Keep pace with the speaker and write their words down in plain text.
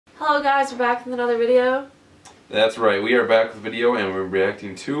Hello guys, we're back with another video. That's right, we are back with a video and we're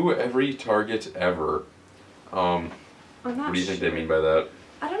reacting to every Target ever. What do you think they mean by that?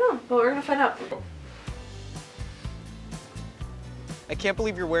 I don't know, but we're gonna find out. I can't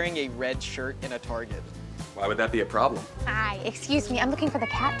believe you're wearing a red shirt in a Target. Why would that be a problem? Hi, excuse me, I'm looking for the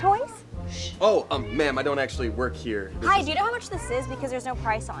cat toys. Oh, ma'am, I don't actually work here. Hi, do you know how much this is? Because there's no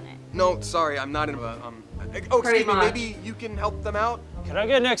price on it. No, sorry, I'm not in a, oh, excuse me, maybe you can help them out? Can I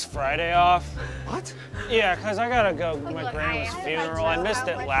get next Friday off? What? Yeah, because I gotta go to my grandma's funeral. I missed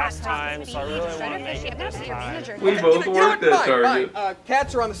it last time, so I really want to make it this time. We both worked at Target. Fine.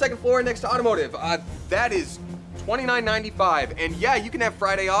 Cats are on the second floor next to automotive. That is $29.95, and yeah, you can have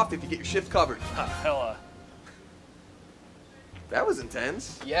Friday off if you get your shift covered. Hella. That was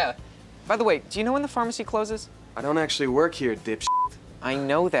intense. Yeah. By the way, do you know when the pharmacy closes? I don't actually work here, dipshit. I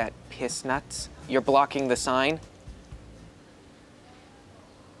know that, piss nuts. You're blocking the sign.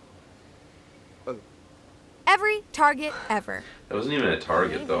 Every Target ever. That wasn't even a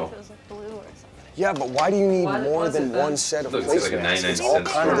Target though. It was like blue or something. Yeah, but why do you need more than one set of placemats? It's all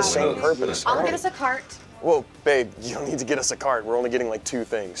kind of the same purpose. I'll get us a cart. Whoa, babe, you don't need to get us a cart. We're only getting like 2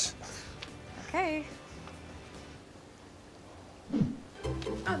 things. Okay.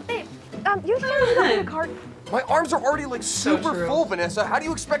 Babe, you should get a cart. My arms are already like super full, Vanessa. How do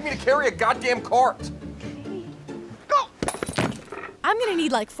you expect me to carry a goddamn cart? Go! I'm gonna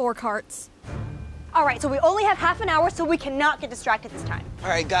need like 4 carts. All right, so we only have half an hour, so we cannot get distracted this time. All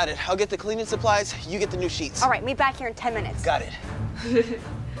right, got it. I'll get the cleaning supplies, you get the new sheets. All right, meet back here in 10 minutes. Got it.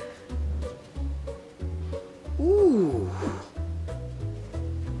 Ooh.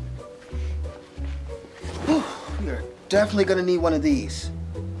 You're definitely gonna need one of these.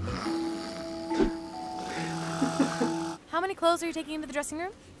 How many clothes are you taking into the dressing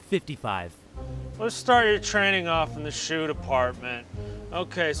room? 55. Let's start your training off in the shoe department.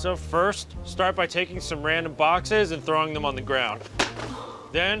 Okay, so first, start by taking some random boxes and throwing them on the ground.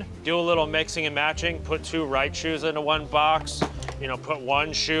 Then, do a little mixing and matching. Put 2 right shoes into one box. You know, put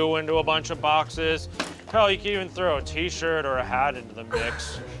 1 shoe into a bunch of boxes. Hell, you can even throw a t-shirt or a hat into the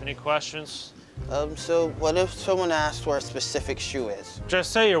mix. Any questions? So what if someone asked where a specific shoe is?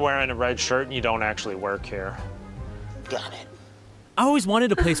 Just say you're wearing a red shirt and you don't actually work here. Got it. I always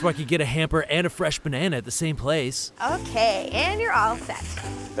wanted a place where I could get a hamper and a fresh banana at the same place. Okay, and you're all set.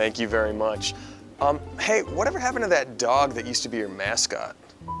 Thank you very much. Hey, whatever happened to that dog that used to be your mascot?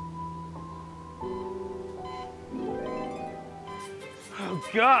 Oh,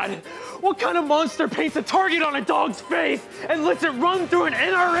 God. What kind of monster paints a target on a dog's face and lets it run through an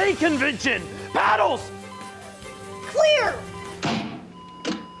NRA convention? Battles! Clear!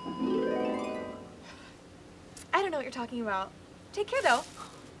 I don't know what you're talking about. Take care, though.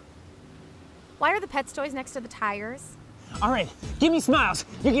 Why are the Pets toys next to the tires? All right, give me smiles.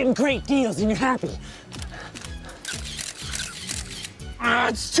 You're getting great deals and you're happy.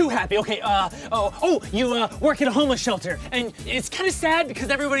 It's too happy. Okay, you work at a homeless shelter, and it's kind of sad because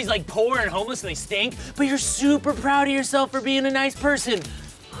everybody's like poor and homeless and they stink, but you're super proud of yourself for being a nice person.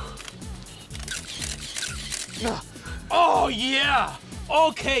 Oh, yeah.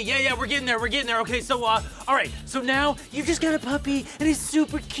 Okay, yeah, we're getting there. Okay, so, all right, so now you've just got a puppy, and he's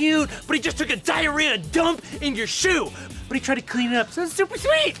super cute, but he just took a diarrhea dump in your shoe, but he tried to clean it up, so it's super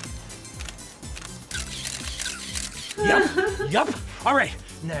sweet. Yup. All right,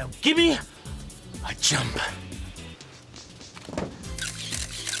 now give me a jump.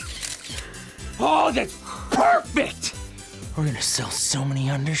 Oh, that's perfect. We're gonna sell so many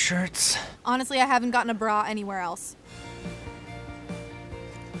undershirts. Honestly, I haven't gotten a bra anywhere else.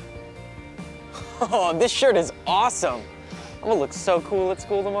 Oh, this shirt is awesome. I'm gonna look so cool at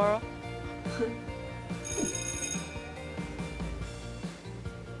school tomorrow.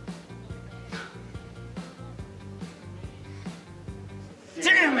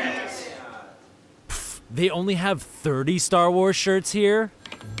 Damn it! They only have 30 Star Wars shirts here?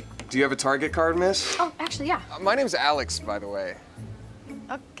 Do you have a Target card, miss? Oh, actually, yeah. My name's Alex, by the way.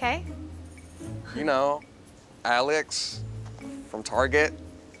 Okay. You know, Alex from Target.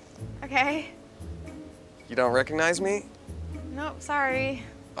 Okay. You don't recognize me? Nope, sorry.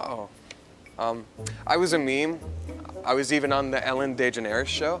 Uh-oh. I was a meme. I was even on the Ellen DeGeneres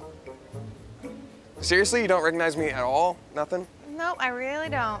show. Seriously, you don't recognize me at all? Nothing? Nope, I really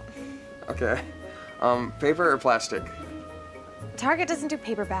don't. Okay. Paper or plastic? Target doesn't do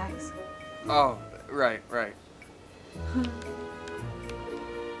paper bags. Oh, right.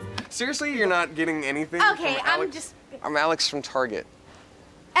 Seriously, you're not getting anything? Okay, I'm Alex from Target.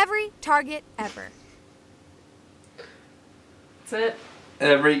 Every Target ever. That's it.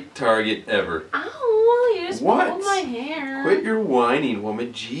 Every Target ever. Ow! No, you just What? pulled my hair. Quit your whining,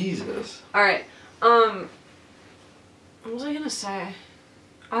 woman. Jesus. Alright, what was I gonna say?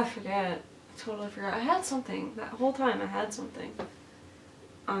 I forget. I totally forgot. I had something. That whole time I had something.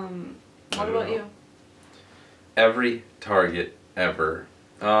 What about you? Every Target ever.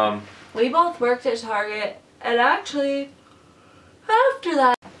 We both worked at Target, and actually, after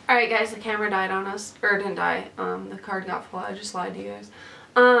that... Alright guys, the camera died on us. Or didn't die. The card got full. I just lied to you guys.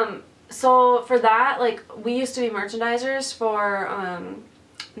 So for that, like, we used to be merchandisers for,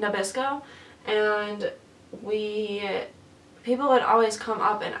 Nabisco, and people would always come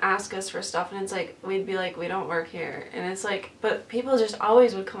up and ask us for stuff, and it's like, we'd be like, we don't work here, and it's like, but people just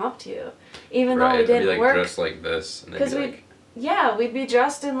always would come up to you, even though we didn't I'd be like work. dressed like this, and they'd be like, yeah, we'd be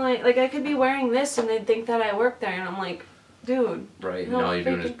dressed in like I could be wearing this, and they'd think that I work there, and I'm like, dude. right, and all you're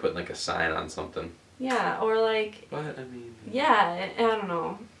doing is putting like a sign on something. Yeah, or like. But I mean. Yeah, I don't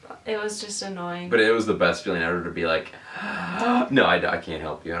know. It was just annoying. But it was the best feeling ever to be like, no, I can't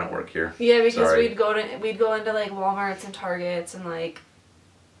help you. I don't work here. Yeah, because Sorry. we'd go into like Walmarts and Targets and like,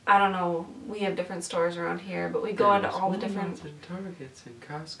 I don't know, we have different stores around here, but we'd go into all the different and Targets and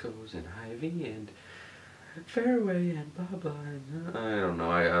Costco's and Hy-Vee and Fairway and blah blah. And, I don't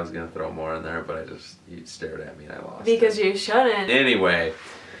know. I was gonna throw more in there, but you stared at me and I lost. Because it. you shouldn't. Anyway.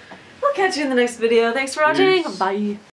 We'll catch you in the next video. Thanks for watching. Peace. Bye.